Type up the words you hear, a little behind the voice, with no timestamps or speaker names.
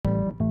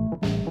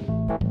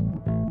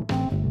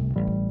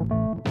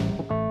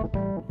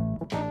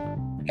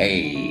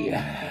Hey,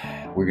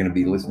 we're going to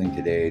be listening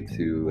today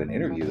to an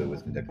interview that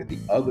was conducted, the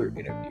other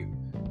interview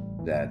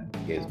that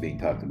is being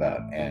talked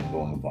about and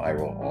going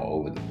viral all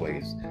over the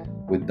place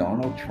with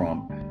Donald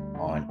Trump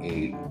on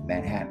a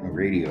Manhattan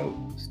radio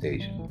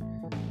station,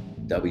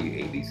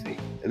 WABC.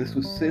 This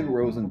was Sid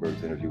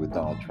Rosenberg's interview with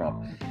Donald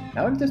Trump.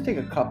 Now, I'll just take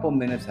a couple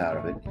minutes out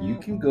of it. You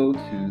can go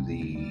to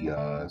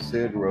the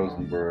Sid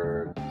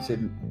Rosenberg,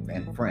 Sid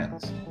and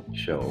Friends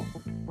show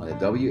on the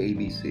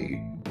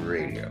WABC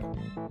radio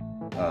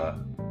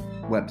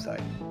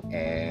website,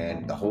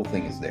 and the whole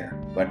thing is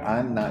there. But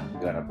I'm not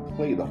going to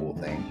play the whole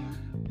thing,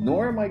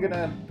 nor am I going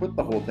to put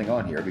the whole thing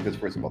on here, because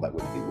first of all, that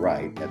wouldn't be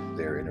right at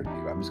their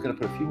interview. I'm just going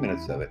to put a few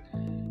minutes of it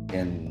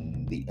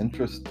in the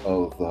interest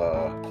of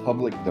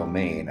public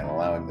domain and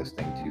allowing this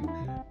thing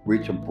to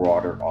reach a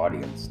broader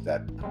audience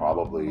that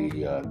probably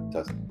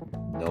doesn't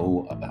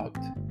know about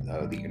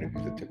the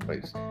interview that took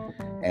place,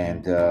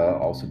 and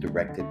also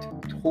directed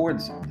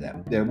towards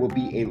them. There will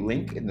be a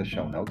link in the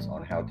show notes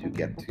on how to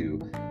get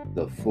to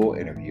the full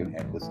interview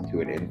and listen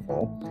to it in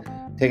full.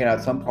 Taking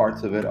out some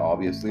parts of it,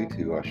 obviously,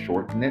 to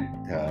shorten it,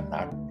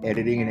 not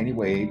editing in any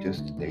way,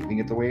 just leaving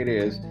it the way it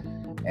is,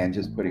 and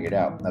just putting it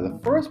out. Now, the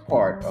first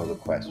part of the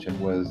question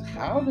was,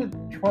 how did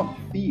Trump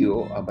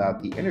feel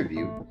about the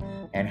interview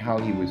and how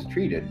he was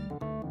treated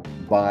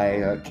by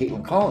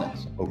Caitlin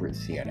Collins over at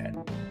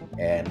CNN?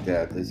 And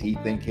does he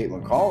think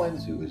Caitlin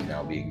Collins, who is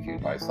now being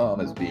viewed by some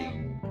as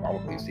being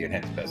probably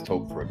CNN's best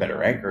hope for a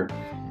better anchor,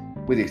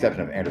 with the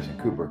exception of Anderson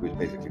Cooper, who's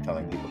basically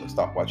telling people to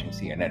stop watching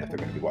CNN if they're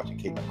going to be watching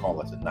Caitlin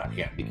Collins and not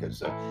him,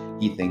 because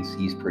he thinks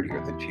he's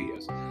prettier than she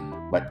is.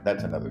 But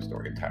that's another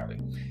story entirely.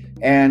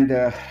 And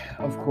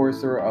of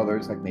course, there are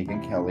others like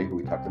Megyn Kelly, who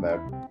we talked about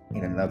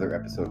in another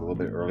episode a little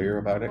bit earlier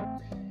about it.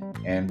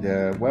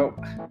 And well,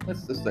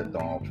 let's just let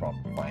Donald Trump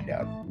find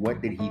out.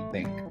 What did he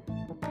think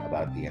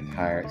about the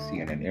entire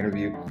CNN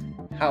interview?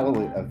 How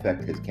will it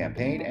affect his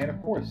campaign? And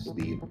of course,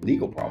 the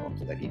legal problems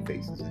that he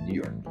faces in New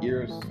York.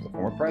 Here's the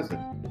former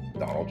president,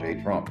 Donald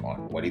J. Trump,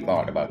 on what he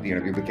thought about the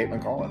interview with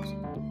Caitlin Collins.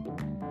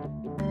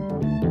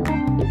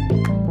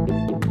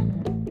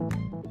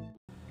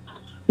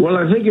 Well,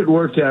 I think it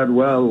worked out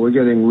well. We're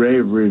getting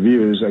rave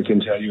reviews, I can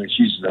tell you, and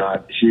she's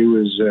not. She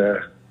was,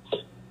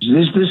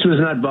 this was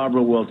not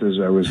Barbara Walters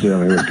I was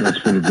dealing with, let's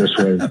put it this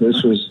way.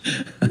 This was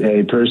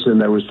a person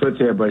that was put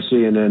there by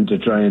CNN to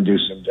try and do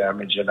some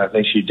damage, and I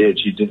think she did.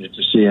 She did it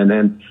to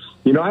CNN.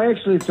 You know, I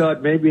actually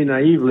thought, maybe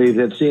naively,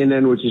 that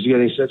CNN, which is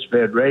getting such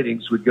bad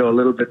ratings, would go a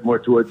little bit more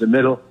toward the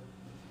middle,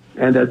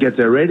 and they'll get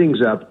their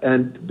ratings up.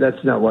 And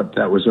that's not what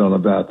that was all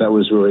about. That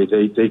was really,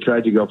 they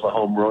tried to go for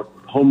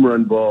home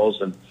run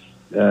balls, and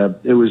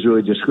it was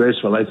really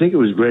disgraceful. I think it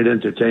was great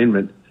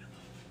entertainment.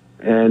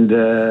 And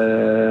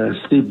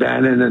Steve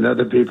Bannon and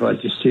other people, I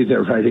just see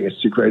their writing.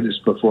 It's the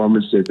greatest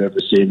performance they've ever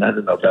seen. I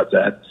don't know about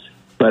that,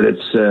 but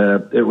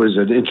it was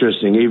an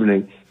interesting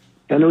evening.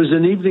 And it was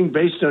an evening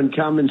based on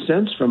common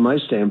sense from my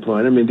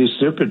standpoint. I mean, these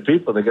stupid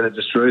people, they're going to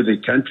destroy the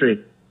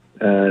country.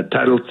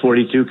 Title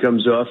 42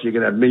 comes off. You're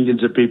going to have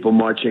millions of people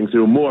marching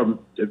through. More,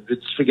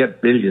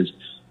 forget billions.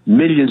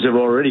 Millions have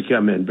already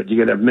come in, but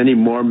you're going to have many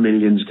more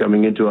millions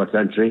coming into our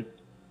country.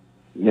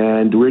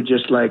 And we're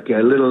just like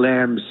a little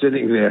lamb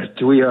sitting there.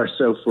 We are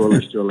so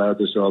foolish to allow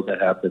this all to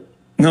happen.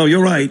 No,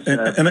 you're right.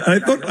 And I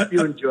thought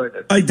you enjoyed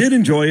it. I did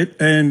enjoy it,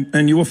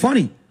 and you were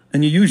funny,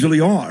 and you usually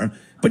are.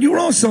 But you were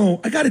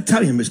also, I got to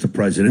tell you, Mr.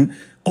 President,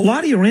 a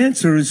lot of your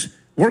answers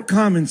were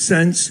common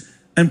sense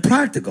and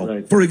practical.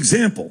 Right. For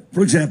example,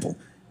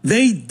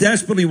 they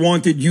desperately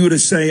wanted you to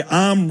say,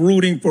 I'm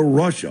rooting for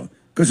Russia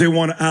because they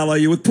want to ally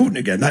you with Putin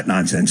again. That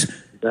nonsense.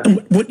 Yeah.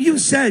 And what you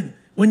said,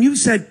 when you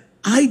said,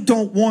 I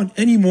don't want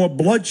any more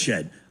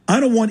bloodshed, I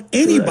don't want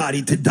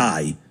anybody to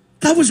die,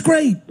 that was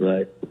great.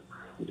 Right.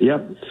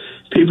 Yep.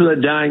 People are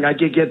dying. I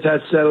could get that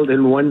settled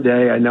in one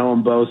day. I know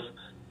them both.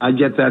 I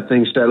get that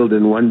thing settled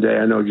in one day.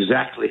 I know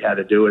exactly how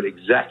to do it,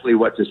 exactly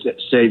what to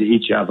say to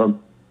each of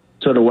them.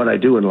 Sort of what I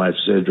do in life,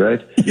 Sid,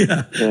 right?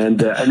 Yeah.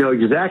 And I know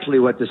exactly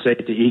what to say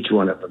to each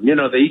one of them. You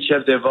know, they each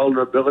have their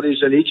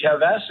vulnerabilities and each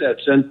have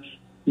assets. And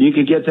you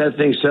could get that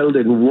thing settled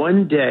in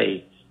one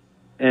day.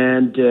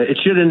 And it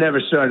should have never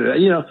started.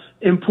 You know,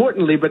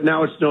 importantly, but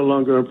now it's no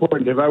longer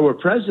important. If I were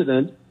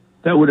president,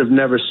 that would have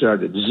never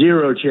started.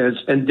 Zero chance.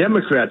 And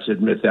Democrats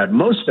admit that.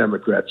 Most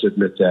Democrats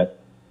admit that.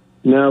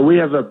 No, we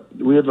have a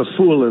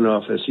fool in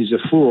office. He's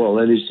a fool,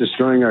 and he's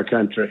destroying our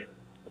country.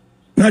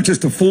 Not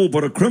just a fool,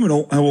 but a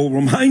criminal. I will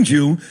remind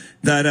you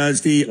that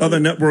as the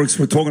other networks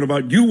were talking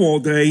about you all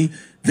day,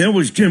 there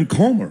was Jim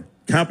Comer,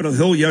 Capitol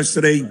Hill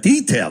yesterday,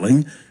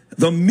 detailing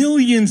the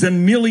millions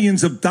and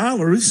millions of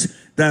dollars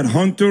that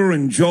Hunter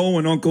and Joe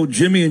and Uncle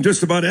Jimmy and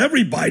just about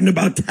every Biden,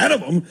 about 10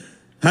 of them,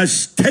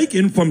 has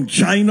taken from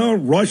China,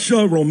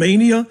 Russia,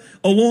 Romania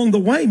along the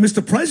way.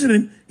 Mr.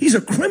 President, he's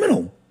a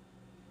criminal.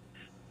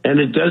 And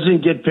it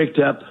doesn't get picked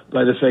up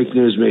by the fake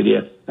news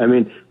media. I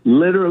mean,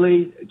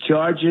 literally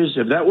charges,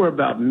 if that were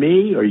about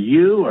me or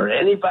you or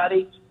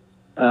anybody,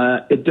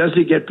 it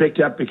doesn't get picked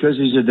up because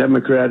he's a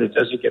Democrat. It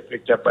doesn't get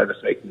picked up by the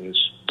fake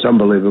news. It's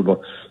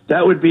unbelievable.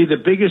 That would be the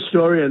biggest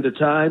story in the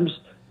Times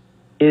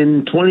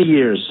in 20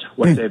 years,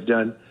 what they've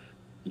done.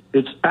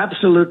 It's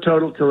absolute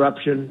total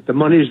corruption. The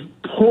money's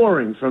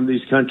pouring from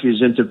these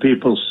countries into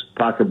people's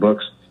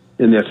pocketbooks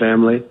in their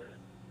family,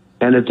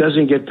 and it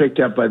doesn't get picked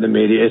up by the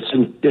media.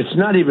 It's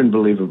not even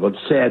believable.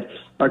 It's sad.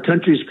 Our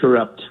country's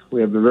corrupt. We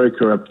have a very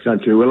corrupt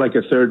country. We're like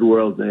a third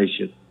world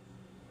nation.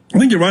 I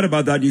think you're right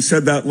about that. You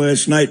said that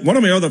last night. One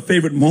of my other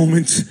favorite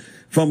moments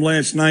from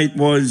last night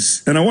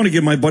was, and I want to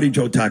give my buddy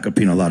Joe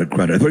Tacopina a lot of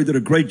credit. I thought he did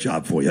a great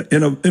job for you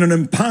in an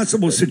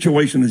impossible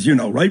situation, as you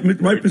know, right?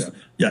 Right?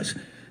 Yes.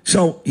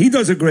 So he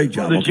does a great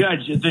job. Well,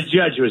 the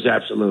judge was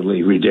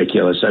absolutely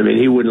ridiculous. I mean,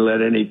 he wouldn't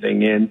let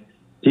anything in.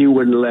 He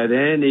wouldn't let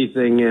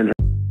anything in.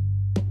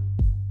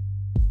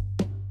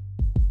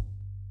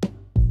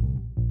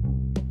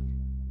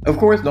 Of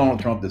course, Donald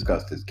Trump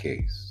discussed his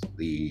case,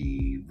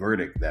 the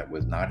verdict that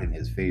was not in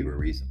his favor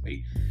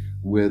recently,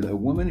 with a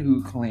woman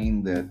who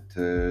claimed that,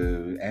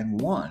 and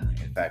won,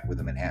 in fact, with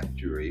a Manhattan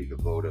jury, a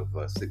vote of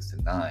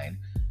 6-9, kind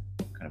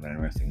of an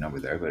interesting number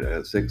there,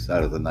 but 6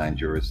 out of the 9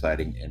 jurors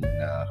siding in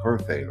her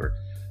favor,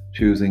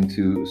 choosing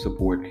to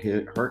support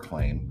her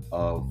claim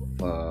of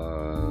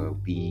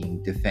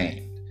being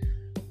defamed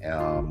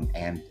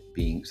and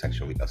being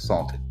sexually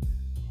assaulted,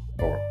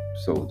 or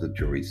so the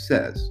jury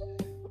says.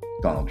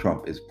 Donald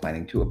Trump is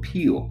planning to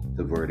appeal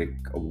the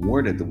verdict,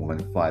 awarded the woman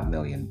 $5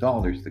 million.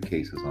 The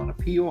case is on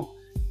appeal.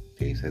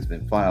 The case has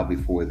been filed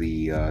before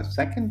the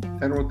 2nd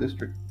Federal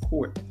District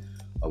Court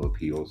of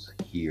Appeals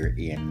here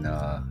in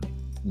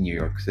New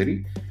York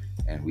City,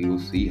 and we will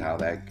see how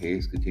that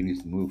case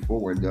continues to move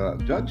forward.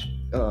 Judge,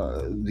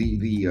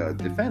 the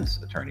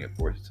defense attorney, of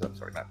course,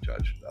 not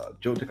judge,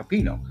 Joe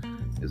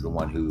Tacopina is the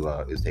one who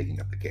is taking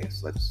up the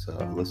case. Let's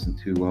listen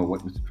to what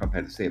Mr. Trump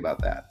had to say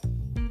about that.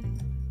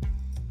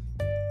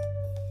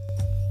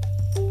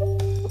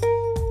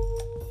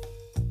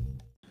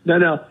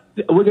 No,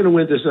 we're going to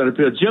win this on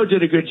appeal. Joe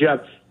did a good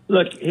job.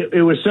 Look,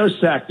 it was so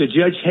stacked. The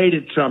judge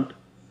hated Trump,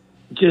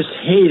 just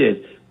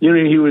hated. You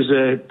know, he was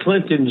a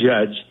Clinton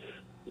judge,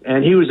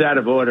 and he was out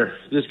of order.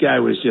 This guy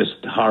was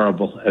just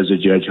horrible as a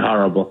judge,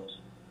 horrible.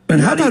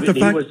 And how about the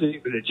fact he wasn't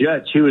even a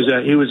judge? He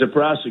was a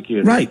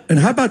prosecutor. Right. And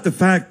how about the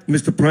fact,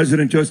 Mr.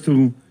 President, just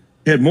to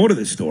add more to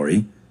this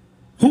story,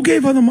 who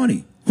gave her the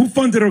money? Who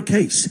funded her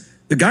case?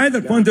 The guy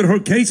that funded her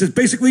case is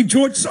basically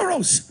George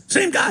Soros.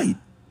 Same guy.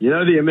 You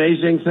know the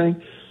amazing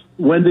thing?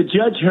 When the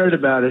judge heard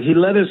about it, he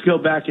let us go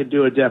back and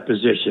do a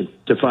deposition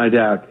to find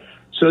out.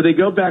 So they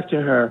go back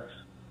to her,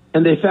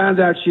 and they found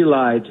out she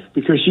lied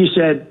because she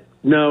said,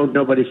 no,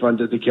 nobody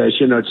funded the case,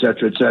 you know, et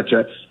cetera, et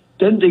cetera.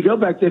 Then they go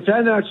back, they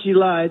found out she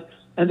lied,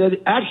 and then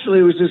actually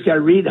it was this guy,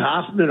 Reid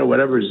Hoffman, or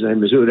whatever his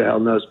name is, who the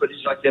hell knows, but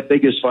he's like their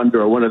biggest funder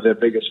or one of their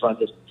biggest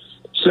funders.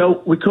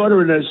 So we caught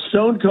her in a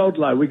stone-cold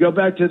lie. We go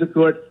back to the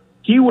court.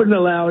 He wouldn't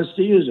allow us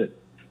to use it.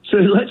 So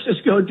he lets us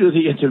go do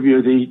the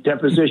interview, the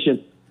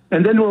deposition.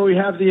 And then when we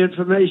have the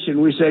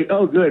information, we say,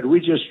 oh, good, we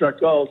just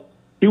struck gold.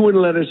 He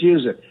wouldn't let us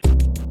use it.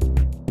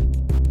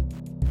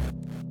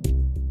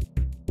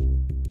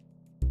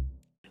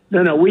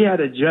 No, we had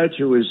a judge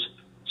who was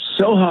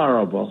so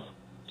horrible,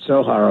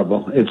 so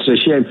horrible. It's a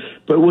shame.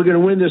 But we're going to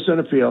win this on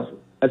appeal.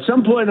 At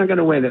some point, I'm going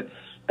to win it.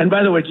 And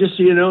by the way, just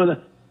so you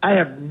know, I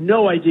have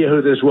no idea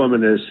who this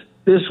woman is.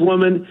 This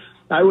woman,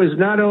 I was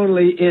not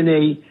only in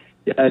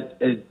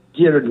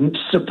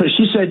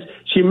she said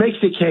she makes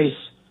the case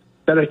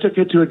that I took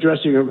her to a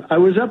dressing room. I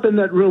was up in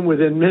that room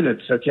within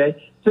minutes, okay?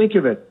 Think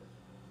of it.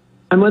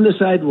 I'm on the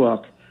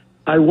sidewalk.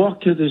 I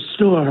walk to the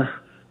store,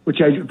 which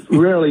I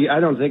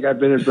don't think I've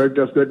been at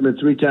Bergdorf Goodman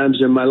 3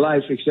 times in my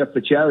life except for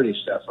charity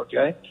stuff,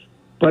 okay?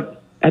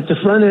 But at the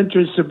front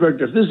entrance to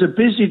Bergdorf, this is a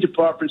busy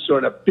department store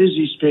on a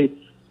busy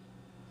street.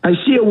 I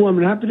see a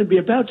woman, happened to be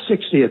about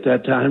 60 at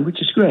that time,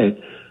 which is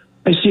great.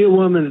 I see a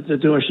woman at the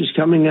door. She's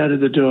coming out of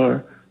the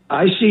door.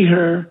 I see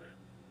her.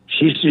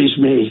 She sees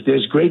me.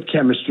 There's great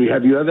chemistry.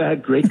 Have you ever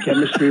had great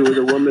chemistry with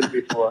a woman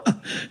before?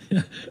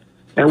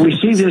 And we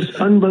see this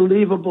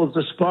unbelievable,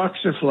 the sparks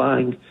are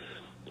flying.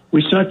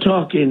 We start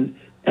talking,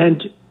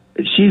 and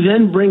she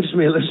then brings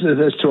me, listen to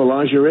this, to a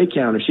lingerie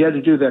counter. She had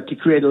to do that to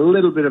create a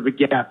little bit of a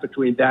gap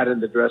between that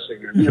and the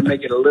dressing room, to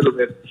make it a little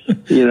bit,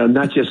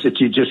 not just that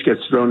she just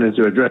gets thrown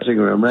into a dressing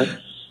room, right?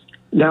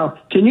 Now,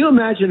 can you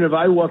imagine if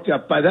I walked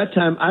up? By that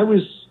time, I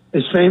was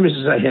as famous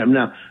as I am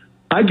now.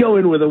 I go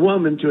in with a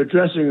woman to a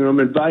dressing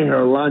room and buy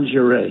her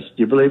lingerie. Do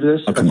you believe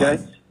this? Oh,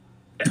 okay.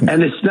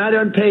 And it's not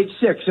on page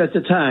 6 at the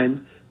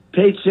time.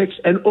 Page 6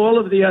 and all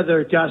of the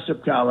other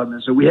gossip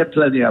columns, and we have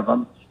plenty of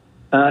them.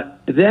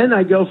 Then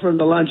I go from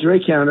the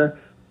lingerie counter.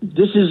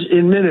 This is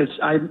in minutes.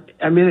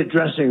 I'm in a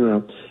dressing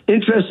room.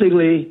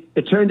 Interestingly,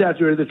 it turned out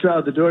during the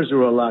trial the doors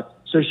were all locked.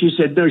 So she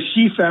said, no,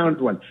 she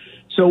found one.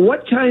 So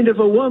what kind of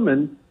a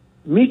woman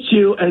meets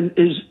you and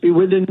is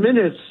within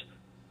minutes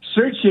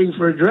searching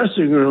for a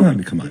dressing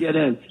room to get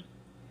in?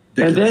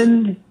 And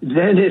then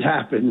it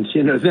happens,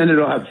 then it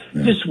all happens.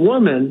 Yeah. This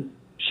woman,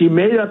 she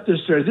made up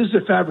this story. This is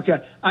a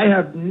fabricant. I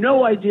have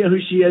no idea who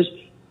she is.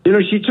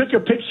 She took a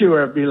picture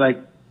of me like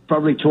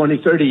probably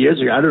 20, 30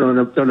 years ago. I don't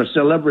know, on a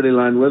celebrity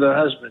line with her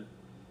husband.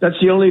 That's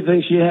the only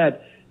thing she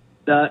had.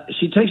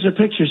 she takes a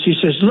picture. She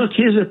says, look,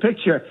 here's a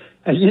picture.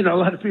 And, you know, a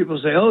lot of people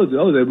say, oh,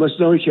 they must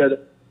know each other.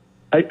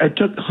 I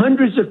took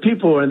hundreds of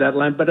people in that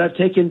line, but I've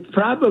taken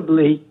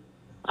probably,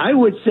 I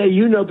would say,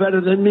 you know better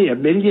than me,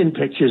 1 million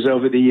pictures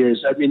over the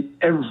years. I mean,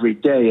 every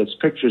day it's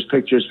pictures,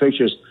 pictures,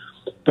 pictures.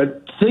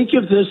 But think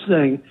of this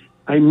thing.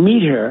 I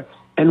meet her,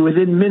 and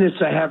within minutes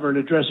I have her in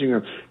a dressing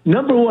room.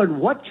 Number one,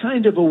 what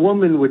kind of a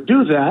woman would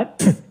do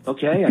that?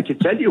 Okay, I could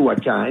tell you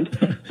what kind.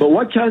 But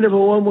what kind of a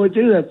woman would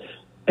do that?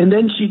 And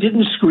then she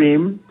didn't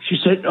scream. She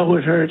said, oh,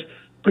 it hurt.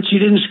 But she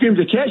didn't scream.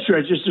 The cash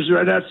register's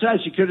right outside.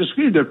 She could have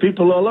screamed. There are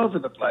people all over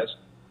the place.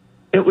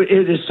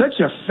 It is such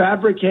a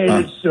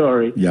fabricated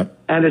story, yep.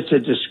 And it's a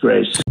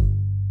disgrace.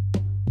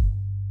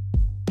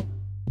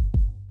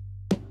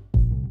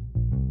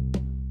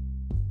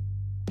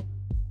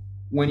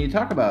 When you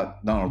talk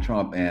about Donald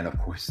Trump, and of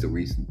course the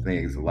recent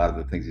things, a lot of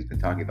the things he's been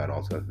talking about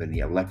also have been the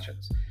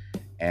elections,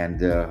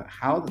 and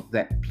how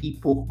that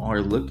people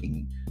are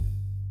looking,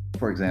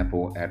 for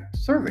example, at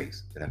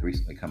surveys that have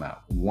recently come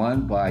out.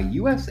 One by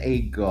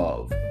USA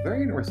Gov, a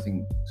very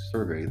interesting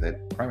survey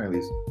that primarily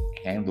is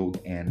handled,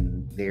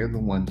 and they're the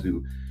ones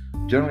who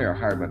generally are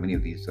hired by many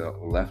of these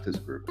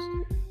leftist groups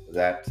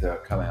that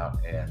come out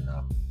and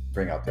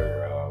bring out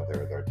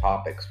their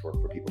topics for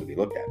people to be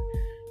looked at.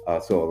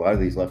 So a lot of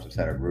these left of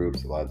center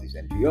groups, a lot of these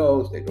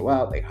NGOs, they go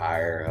out, they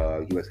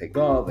hire USA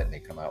Gov, and they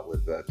come out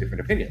with different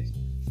opinions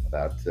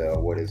about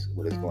what is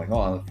going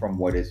on from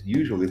what is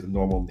usually the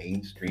normal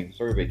mainstream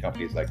survey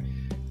companies like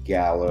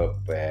Gallup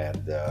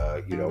and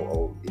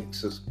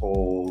Ipsos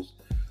polls,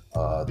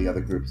 the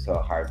other groups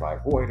hired by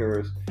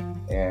Reuters,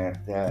 and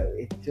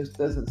it just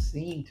doesn't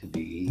seem to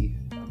be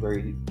a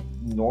very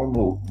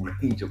normal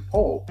range of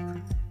poll.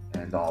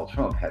 And Donald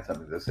Trump had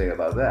something to say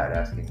about that,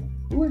 asking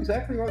who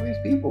exactly are these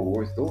people who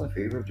are still in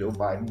favor of Joe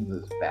Biden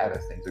as bad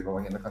as things are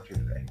going in the country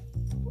today.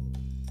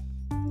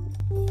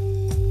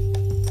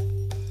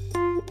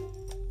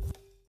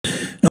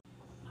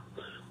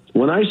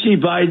 When I see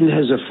Biden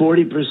has a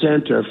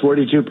 40% or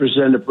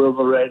 42%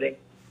 approval rating,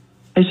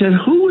 I said,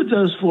 who would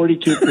those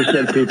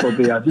 42% people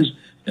be?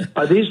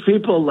 Are these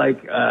people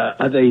like,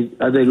 are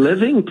they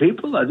living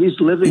people? Are these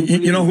living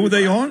people? You know who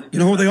they are? You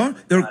know who they are?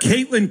 They're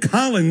Caitlin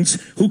Collins,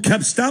 who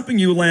kept stopping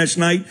you last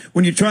night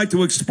when you tried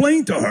to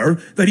explain to her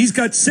that he's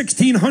got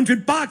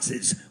 1,600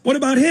 boxes. What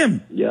about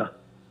him? Yeah.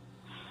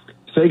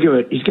 Think of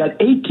it. He's got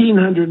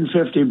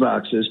 1,850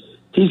 boxes.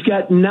 He's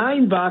got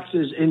 9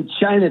 boxes in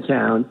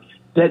Chinatown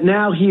that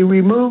now he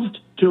removed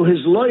to his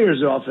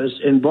lawyer's office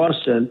in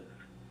Boston,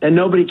 and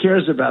nobody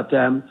cares about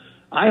them.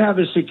 I have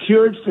a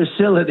secured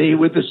facility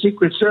with the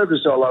Secret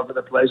Service all over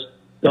the place.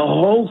 The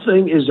whole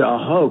thing is a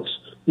hoax.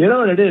 You know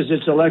what it is?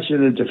 It's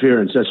election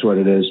interference. That's what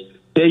it is.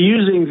 They're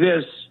using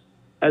this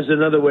as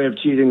another way of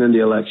cheating in the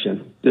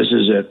election. This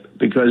is it.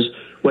 Because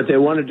what they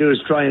want to do is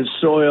try and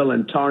soil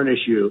and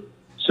tarnish you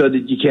so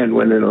that you can't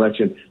win an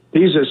election.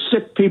 These are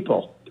sick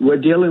people.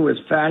 We're dealing with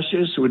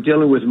fascists. We're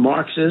dealing with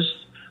Marxists.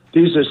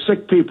 These are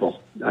sick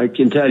people, I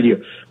can tell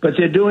you. But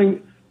they're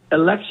doing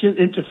election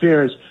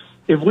interference.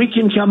 If we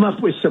can come up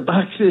with some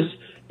boxes,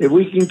 if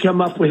we can come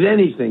up with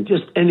anything,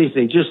 just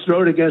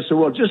throw it against the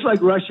wall, just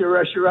like Russia.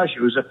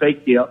 It was a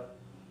fake deal.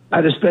 I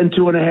had to spend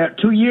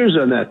 2 years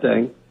on that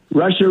thing.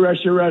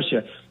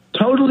 Russia.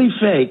 Totally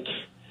fake.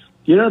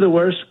 You know, the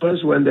worst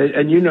was when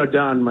and you know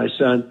Don, my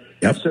son.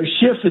 Yep. So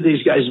Schiff and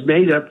these guys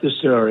made up the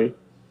story.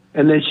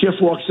 And then Schiff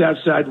walks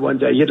outside one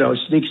day,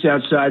 sneaks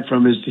outside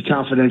from his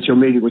confidential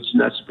meeting, which he's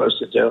not supposed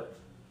to do.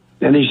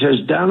 And he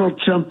says,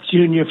 Donald Trump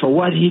Jr., for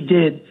what he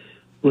did,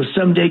 will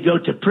someday go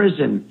to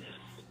prison.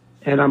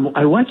 And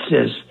I watched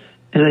this,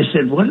 and I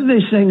said, what are they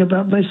saying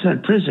about my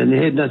son? Prison.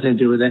 It had nothing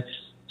to do with that.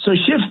 So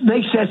Schiff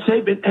makes that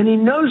statement, and he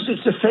knows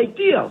it's a fake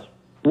deal.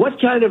 What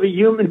kind of a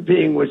human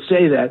being would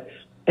say that?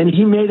 And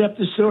he made up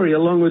the story,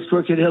 along with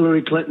crooked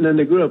Hillary Clinton and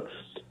the group.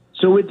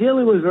 So we're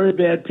dealing with very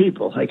bad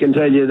people. I can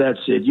tell you that,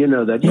 Sid. You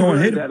know that. No, I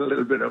hate that a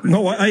little bit of.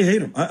 No, I hate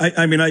them.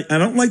 I mean, I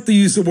don't like to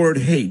use the word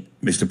hate,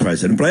 Mr.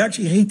 President, but I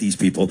actually hate these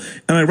people.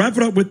 And I wrap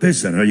it up with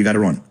this, Senator. You got to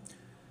run.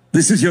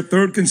 This is your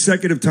 3rd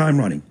consecutive time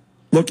running.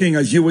 Looking,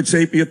 as you would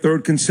say, for your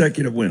 3rd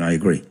consecutive win. I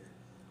agree.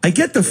 I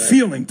get the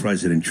feeling,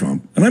 President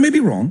Trump, and I may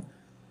be wrong,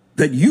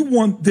 that you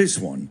want this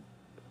one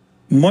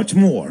much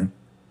more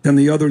than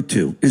the other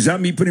 2. Is that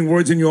me putting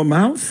words in your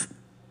mouth?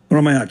 Or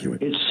am I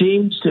accurate? It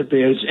seems to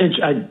be.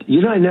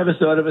 I never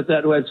thought of it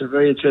that way. It's a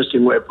very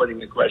interesting way of putting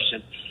the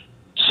question.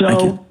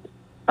 So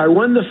I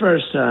won the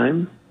first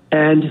time,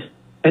 and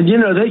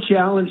they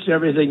challenged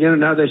everything.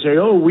 Now they say,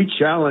 oh, we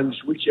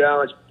challenge.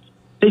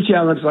 They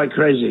challenge like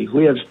crazy.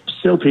 We have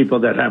still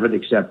people that haven't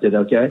accepted,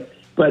 okay?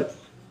 But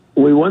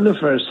we won the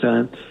first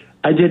time.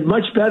 I did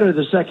much better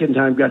the second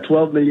time, got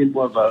 12 million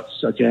more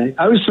votes, okay?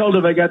 I was told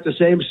if I got the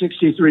same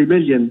 63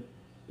 million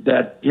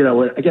that,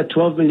 I got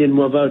 12 million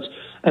more votes.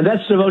 And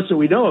that's the votes that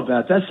we know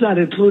about. That's not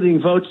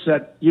including votes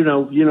that, you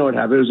know what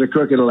happened. It was a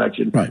crooked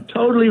election. Right.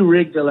 Totally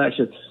rigged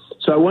election.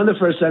 So I won the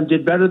first time,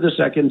 did better the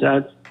second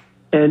time.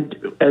 And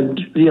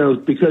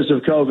because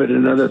of COVID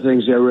and other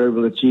things, they were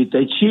able to cheat.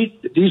 They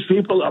cheat. These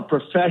people are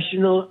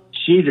professional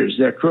cheaters.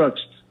 They're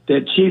crooks.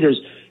 They're cheaters.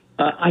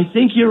 I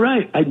think you're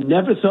right. I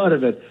never thought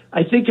of it.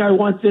 I think I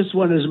want this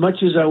one as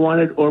much as I want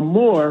it or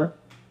more.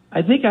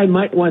 I think I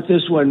might want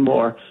this one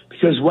more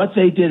because what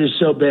they did is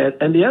so bad.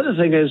 And the other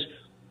thing is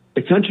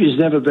the country's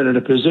never been in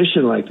a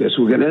position like this.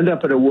 We're going to end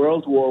up in a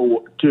World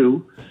War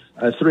II,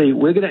 III.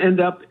 We're going to end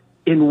up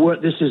in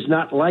what this is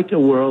not like a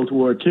World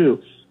War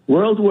II.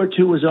 World War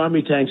II was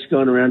army tanks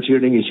going around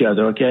shooting each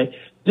other, okay?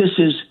 This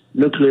is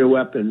nuclear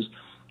weapons.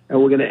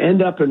 And we're going to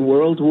end up in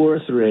World War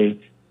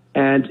III.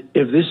 And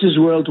if this is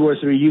World War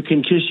III, you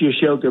can kiss your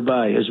show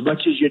goodbye. As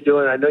much as you're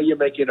doing, I know you're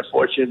making a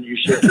fortune. You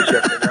should have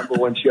the number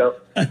one show.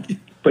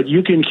 But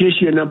you can kiss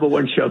your number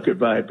one show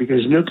goodbye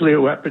because nuclear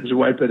weapons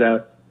wipe it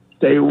out.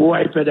 They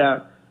wipe it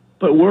out.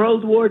 But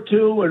World War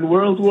II and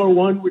World War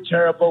I were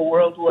terrible.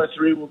 World War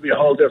III will be a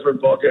whole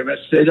different ballgame.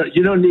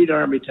 You don't need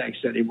army tanks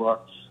anymore.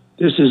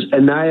 This is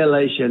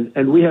annihilation.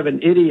 And we have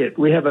an idiot.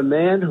 We have a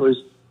man who is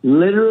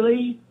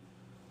literally,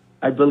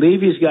 I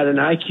believe he's got an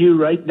IQ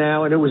right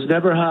now, and it was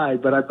never high,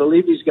 but I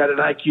believe he's got an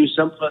IQ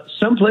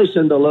someplace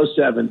in the low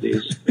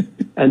 70s.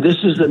 And this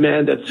is the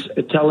man that's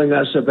telling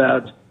us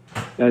about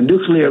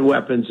nuclear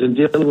weapons and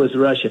dealing with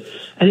Russia.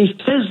 And he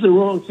says the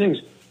wrong things.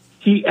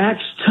 He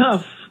acts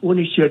tough when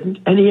he shouldn't,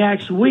 and he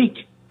acts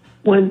weak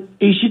when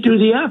he should do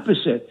the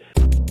opposite.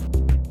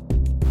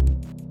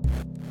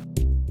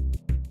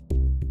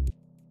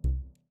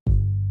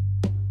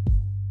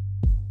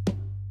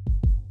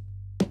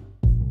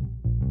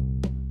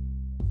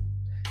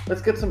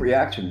 Let's get some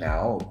reaction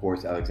now. Of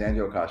course,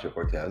 Alexandria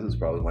Ocasio-Cortez is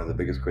probably one of the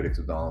biggest critics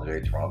of Donald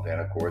J. Trump,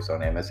 and of course on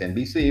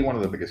MSNBC, one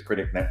of the biggest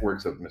critic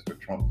networks of Mr.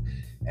 Trump,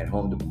 and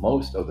home to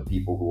most of the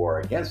people who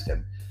are against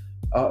him,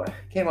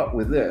 came up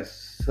with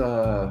this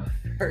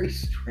very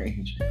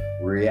strange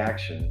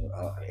reaction.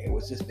 It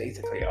was just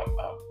basically a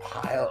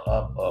pile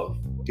up of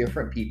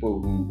different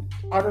people who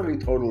utterly,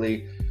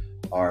 totally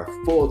are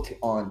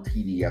full-on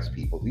TDS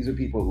people. These are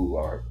people who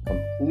are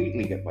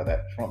completely hit by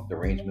that Trump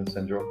derangement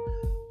syndrome,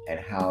 and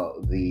how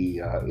the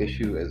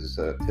issue is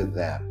to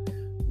them,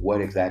 what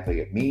exactly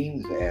it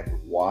means, and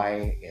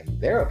why, in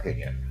their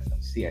opinion,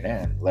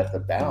 CNN let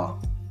them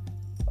down.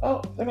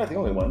 Well, they're not the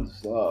only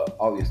ones.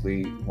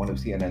 Obviously, one of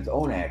CNN's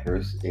own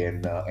anchors,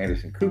 in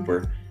Anderson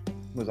Cooper,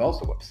 was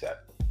also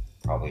upset.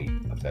 Probably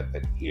upset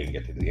that he didn't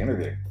get to do the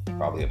interview.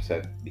 Probably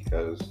upset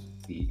because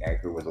the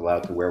anchor was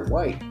allowed to wear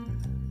white.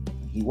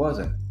 He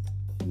wasn't.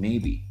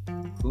 Maybe.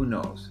 Who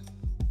knows?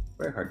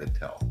 Very hard to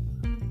tell.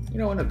 You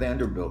know, when a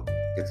Vanderbilt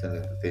gets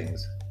into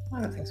things, a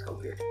lot of things go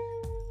weird.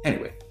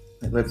 Anyway,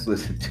 let's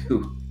listen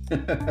to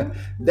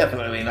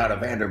definitely not a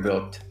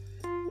Vanderbilt,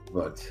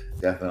 but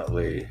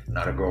definitely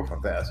not a girl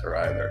from Vassar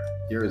either.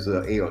 Here's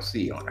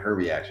AOC on her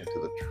reaction to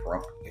the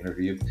Trump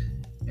interview,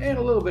 and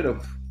a little bit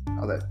of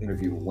how that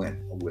interview went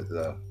with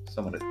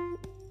someone at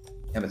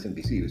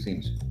MSNBC who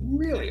seems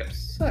really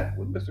upset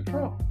with Mr.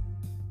 Trump.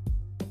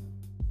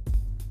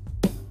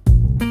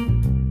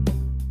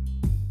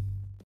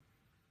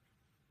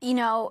 You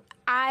know,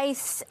 I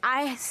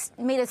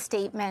made a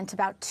statement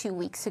about 2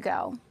 weeks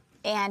ago,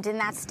 and in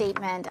that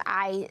statement,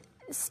 I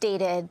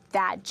stated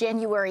that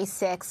January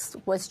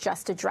 6th was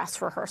just a dress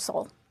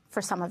rehearsal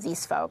for some of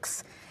these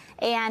folks.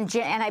 And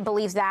I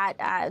believe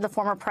that the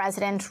former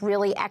president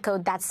really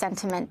echoed that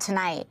sentiment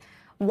tonight.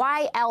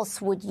 Why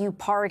else would you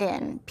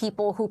pardon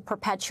people who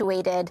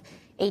perpetuated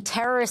a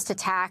terrorist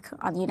attack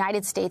on the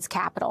United States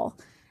Capitol?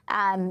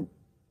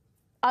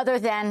 Other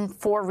than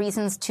for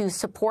reasons to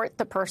support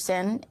the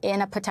person in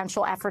a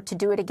potential effort to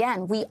do it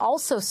again. We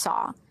also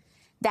saw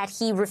that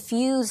he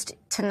refused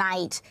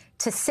tonight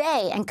to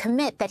say and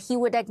commit that he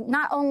would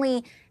not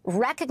only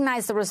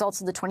recognize the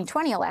results of the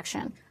 2020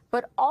 election,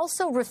 but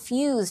also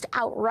refused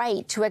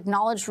outright to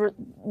acknowledge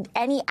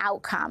any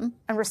outcome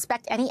and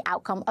respect any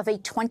outcome of a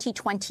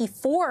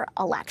 2024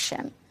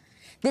 election.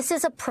 This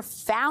is a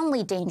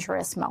profoundly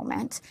dangerous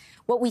moment.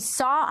 What we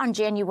saw on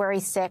January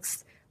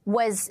 6th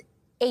was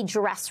a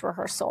dress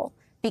rehearsal,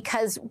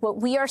 because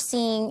what we are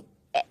seeing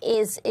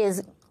is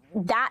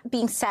that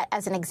being set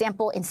as an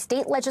example in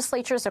state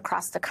legislatures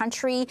across the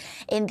country,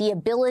 in the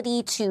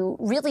ability to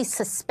really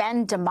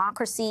suspend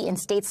democracy in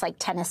states like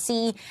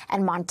Tennessee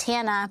and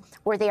Montana,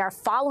 where they are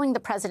following the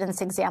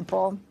president's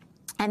example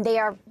and they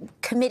are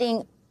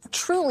committing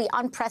truly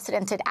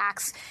unprecedented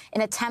acts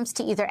in attempts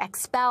to either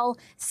expel,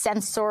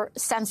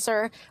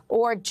 censor,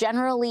 or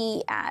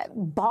generally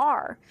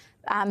bar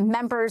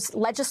members,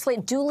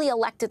 duly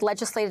elected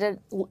legislative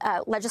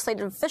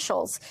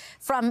officials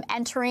from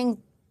entering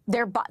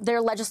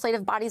their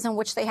legislative bodies in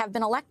which they have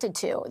been elected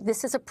to.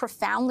 This is a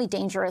profoundly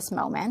dangerous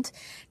moment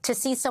to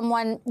see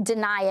someone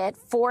deny it,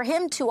 for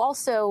him to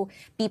also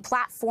be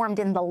platformed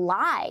in the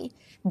lie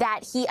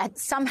that he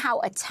somehow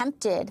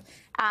attempted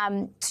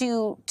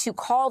to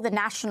call the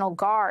National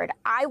Guard.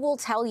 I will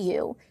tell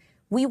you,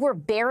 we were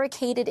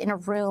barricaded in a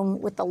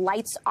room with the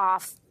lights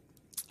off,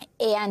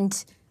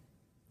 and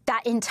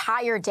that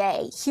entire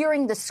day,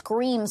 hearing the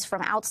screams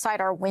from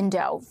outside our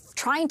window,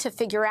 trying to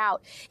figure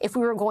out if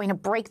we were going to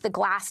break the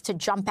glass to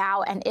jump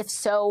out, and if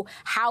so,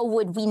 how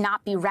would we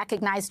not be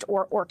recognized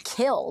or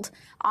killed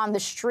on the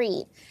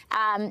street.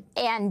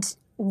 And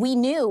we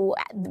knew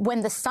when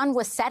the sun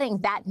was setting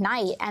that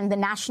night and the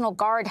National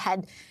Guard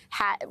had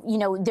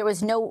there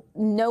was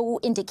no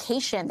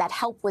indication that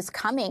help was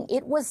coming.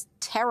 It was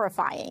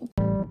terrifying.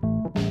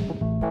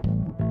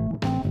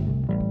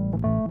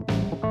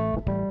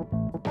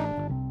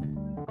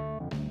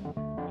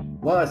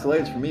 Well, that's the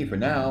latest for me for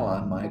now.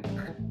 I'm Mike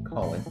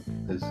Cullen.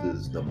 This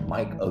is the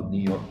Mike of New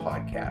York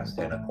podcast.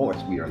 And of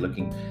course, we are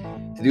looking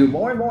to do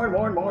more and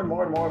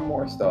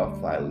more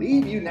stuff. I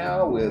leave you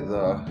now with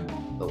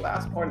the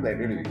last part of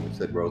that interview with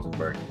Sid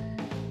Rosenberg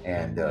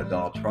and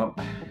Donald Trump.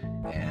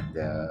 And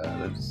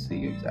let's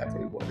see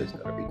exactly what is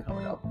going to be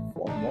coming up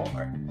for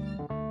more.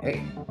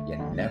 Hey, you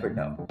never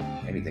know.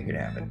 Anything can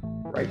happen.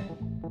 Right?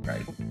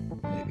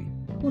 Maybe.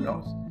 Who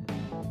knows?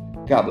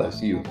 God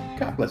bless you.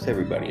 God bless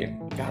everybody.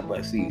 And God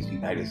bless these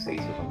United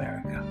States of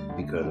America.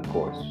 Because, of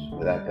course,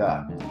 without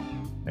God,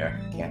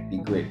 America can't be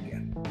great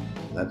again.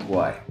 So that's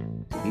why,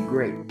 to be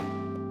great,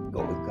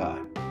 go with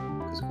God.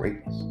 Because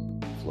greatness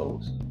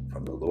flows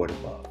from the Lord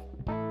above.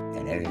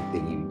 And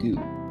anything you do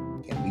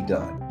can be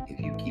done if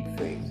you keep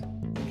faith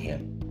in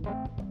Him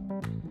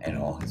and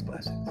all His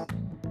blessings.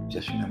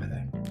 Just remember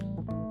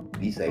that.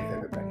 Be safe,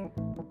 everybody.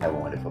 Have a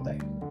wonderful day.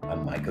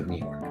 I'm Mike of New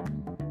York.